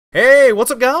Hey, what's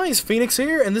up guys? Phoenix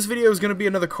here, and this video is going to be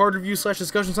another card review slash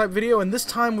discussion type video, and this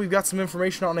time we've got some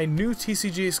information on a new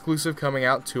TCG exclusive coming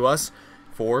out to us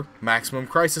for Maximum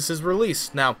Crisis'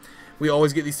 release. Now, we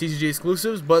always get these TCG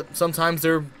exclusives, but sometimes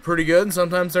they're pretty good and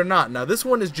sometimes they're not. Now, this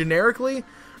one is generically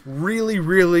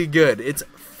really good. It's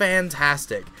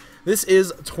fantastic. This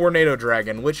is Tornado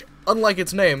Dragon, which, unlike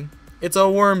its name, it's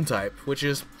a worm type, which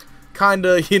is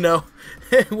kinda, you know,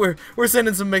 we're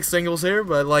sending some mixed signals here,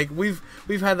 but like we've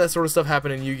had that sort of stuff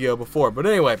happen in Yu-Gi-Oh before. But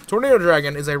anyway, Tornado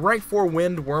Dragon is a rank 4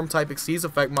 wind worm type Xyz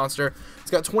effect monster.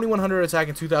 It's got 2100 attack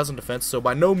and 2000 defense, so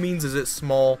by no means is it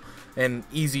small and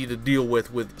easy to deal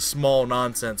with small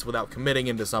nonsense without committing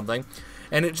into something.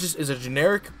 And it just is a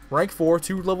generic rank 4,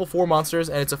 2 level 4 monsters,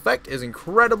 and its effect is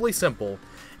incredibly simple.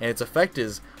 And its effect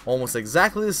is almost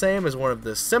exactly the same as one of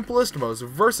the simplest, most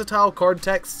versatile card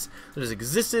texts that has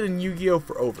existed in Yu-Gi-Oh!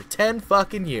 For over 10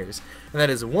 fucking years. And that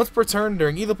is, once per turn,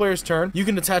 during either player's turn, you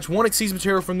can detach one Xyz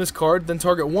material from this card, then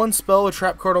target one spell or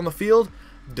trap card on the field,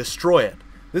 destroy it.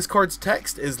 This card's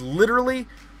text is literally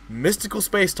Mystical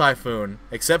Space Typhoon,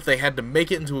 except they had to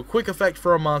make it into a quick effect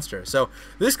for a monster. So,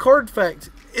 this card effect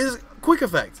is quick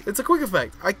effect. It's a quick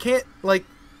effect. I can't, like,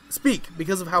 speak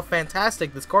because of how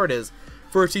fantastic this card is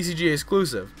for a TCG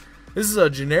exclusive. This is a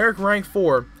generic rank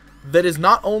 4 that is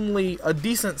not only a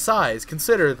decent size,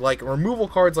 considered like removal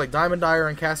cards like Diamond Dyer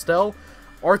and Castel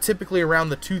are typically around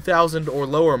the 2000 or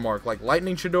lower mark. Like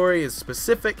Lightning Chidori is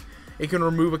specific, it can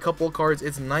remove a couple of cards,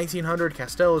 it's 1900,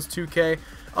 Castel is 2k,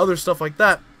 other stuff like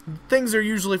that. Things are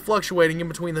usually fluctuating in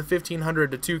between the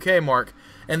 1500 to 2k mark,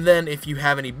 and then if you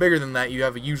have any bigger than that, you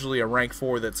have usually a rank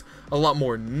 4 that's a lot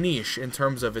more niche in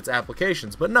terms of its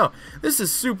applications. But no, this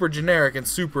is super generic and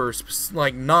super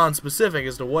like non-specific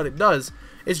as to what it does.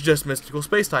 It's just Mystical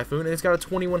Space Typhoon, and it's got a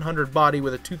 2100 body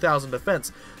with a 2000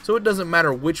 defense, so it doesn't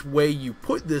matter which way you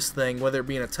put this thing, whether it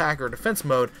be in attack or defense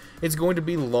mode, it's going to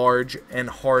be large and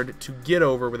hard to get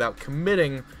over without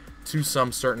committing to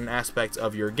some certain aspects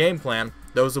of your game plan,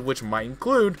 those of which might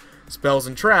include spells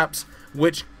and traps,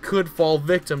 which could fall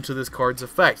victim to this card's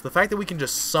effect. The fact that we can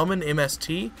just summon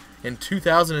MST in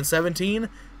 2017,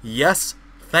 yes,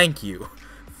 thank you.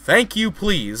 Thank you,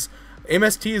 please.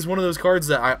 MST is one of those cards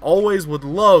that I always would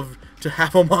love to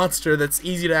have a monster that's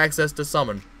easy to access to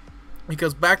summon,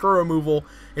 because back row removal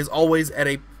is always at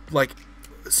a, like,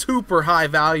 super high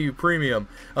value premium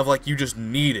of, like, you just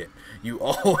need it. You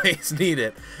always need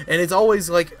it. And it's always,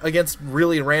 like, against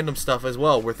really random stuff as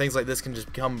well, where things like this can just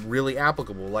become really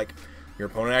applicable. Like, your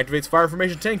opponent activates Fire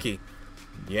Formation Tenki.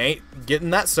 You ain't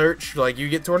getting that search. Like, you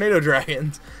get Tornado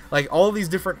Dragons. Like, all these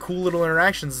different cool little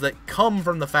interactions that come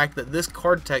from the fact that this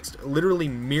card text literally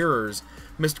mirrors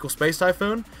Mystical Space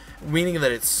Typhoon, meaning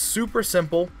that it's super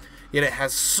simple, yet it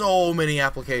has so many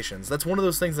applications. That's one of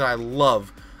those things that I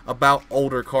love about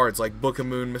older cards like Book of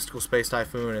Moon, Mystical Space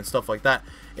Typhoon, and stuff like that,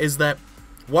 is that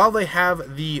while they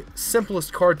have the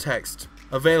simplest card text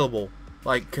available,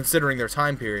 like considering their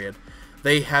time period,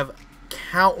 they have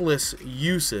countless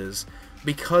uses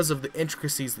because of the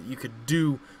intricacies that you could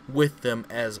do with them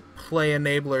as play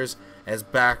enablers, as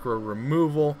back row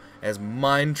removal, as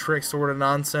mind trick sort of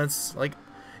nonsense. Like,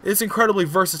 it's incredibly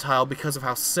versatile because of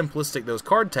how simplistic those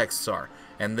card texts are,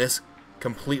 and this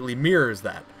completely mirrors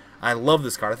that. I love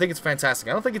this card. I think it's fantastic.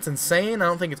 I don't think it's insane. I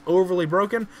don't think it's overly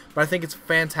broken, but I think it's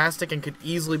fantastic and could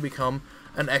easily become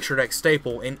an extra deck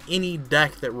staple in any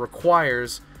deck that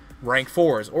requires rank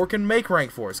 4s or can make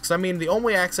rank 4s. Because, I mean, the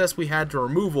only access we had to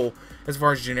removal as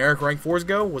far as generic rank 4s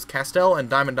go was Castel and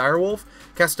Diamond Direwolf.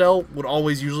 Castel would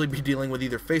always usually be dealing with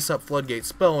either face-up Floodgate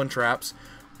spell and traps,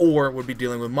 or would be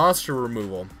dealing with monster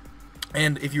removal.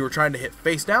 And if you were trying to hit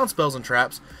face-down spells and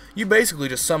traps, you basically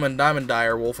just summoned Diamond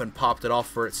Direwolf and popped it off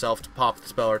for itself to pop the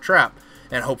spell or trap,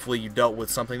 and hopefully you dealt with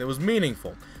something that was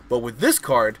meaningful. But with this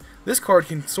card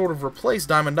can sort of replace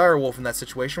Diamond Direwolf in that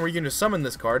situation, where you can just summon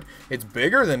this card. It's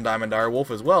bigger than Diamond Direwolf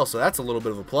as well, so that's a little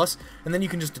bit of a plus, and then you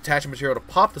can just detach a material to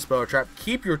pop the spell or trap,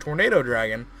 keep your Tornado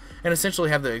Dragon, and essentially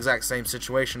have the exact same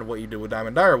situation of what you did with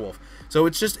Diamond Direwolf. So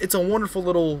it's a wonderful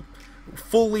little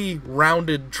fully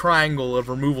rounded triangle of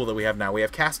removal that we have now. We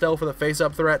have Castel for the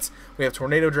face-up threats, we have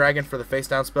Tornado Dragon for the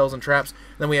face-down spells and traps,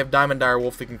 and then we have Diamond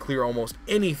Direwolf that can clear almost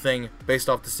anything based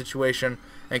off the situation,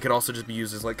 and can also just be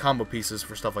used as like combo pieces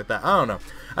for stuff like that. I don't know.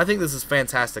 I think this is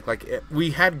fantastic. Like,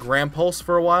 we had Grand Pulse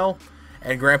for a while,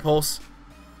 and Grand Pulse,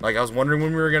 like, I was wondering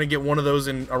when we were going to get one of those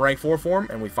in a rank 4 form,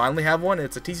 and we finally have one.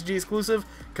 It's a TCG exclusive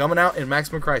coming out in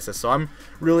Maximum Crisis, so I'm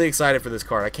really excited for this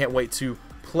card. I can't wait to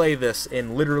play this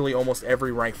in literally almost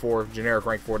every rank 4, generic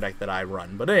rank 4 deck that I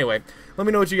run. But anyway, let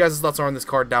me know what you guys' thoughts are on this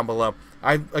card down below.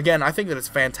 Again, I think that it's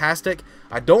fantastic.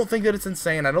 I don't think that it's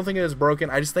insane. I don't think it is broken.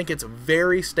 I just think it's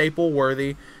very staple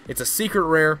worthy. It's a secret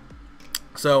rare.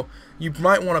 So you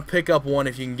might want to pick up one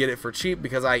if you can get it for cheap,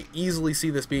 because I easily see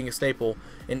this being a staple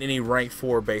in any rank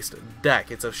 4 based deck.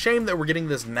 It's a shame that we're getting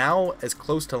this now as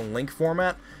close to Link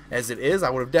format as it is. I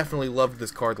would have definitely loved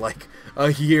this card like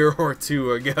a year or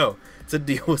two ago to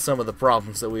deal with some of the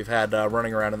problems that we've had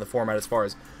running around in the format as far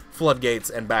as floodgates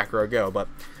and back row go, but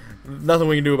nothing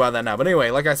we can do about that now. But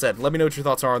anyway, like I said, let me know what your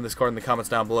thoughts are on this card in the comments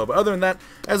down below. But other than that,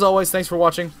 as always, thanks for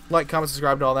watching. Like, comment,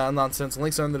 subscribe to all that nonsense.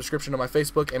 Links are in the description of my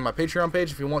Facebook and my Patreon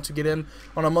page if you want to get in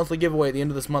on a monthly giveaway at the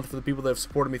end of this month for the people that have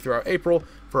supported me throughout April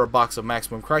for a box of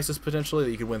Maximum Crisis potentially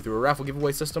that you could win through a raffle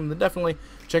giveaway system. Then definitely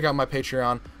check out my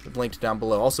Patreon, linked down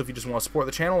below. Also, if you just want to support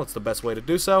the channel, it's the best way to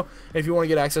do so. And if you want to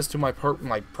get access to my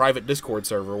private Discord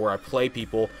server where I play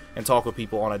people and talk with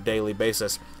people on a daily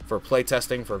basis for play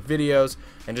testing, for videos,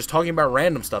 and just talking about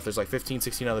random stuff. There's like 15,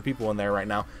 16 other people in there right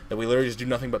now that we literally just do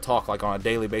nothing but talk like on a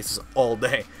daily basis all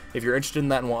day. If you're interested in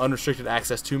that and want unrestricted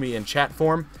access to me in chat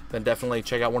form, then definitely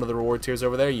check out one of the reward tiers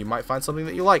over there. You might find something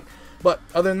that you like. But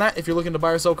other than that, if you're looking to buy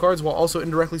or sell cards while also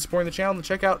indirectly supporting the channel, then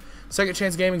check out Second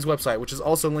Chance Gaming's website, which is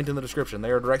also linked in the description.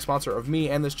 They are a direct sponsor of me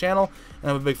and this channel,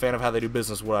 and I'm a big fan of how they do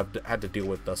business, what I've had to deal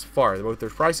with thus far. Both their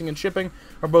pricing and shipping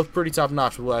are both pretty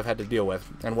top-notch with what I've had to deal with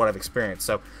and what I've experienced.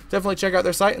 So definitely check out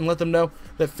their site and let them know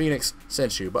that Phoenix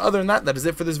sent you. But other than that, that is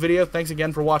it for this video. Thanks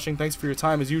again for watching. Thanks for your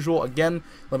time as usual. Again,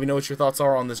 let me know what your thoughts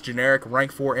are on this generic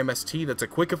rank 4 MST that's a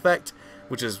quick effect,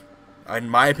 which is, in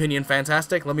my opinion,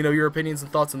 fantastic. Let me know your opinions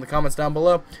and thoughts in the comments down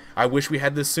below. I wish we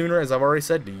had this sooner, as I've already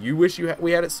said. Do you wish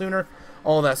we had it sooner?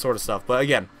 All that sort of stuff. But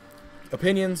again,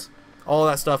 opinions, all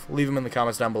that stuff, leave them in the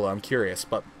comments down below. I'm curious.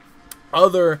 But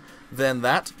other than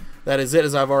that, that is it,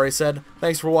 as I've already said.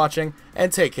 Thanks for watching,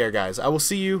 and take care, guys. I will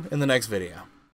see you in the next video.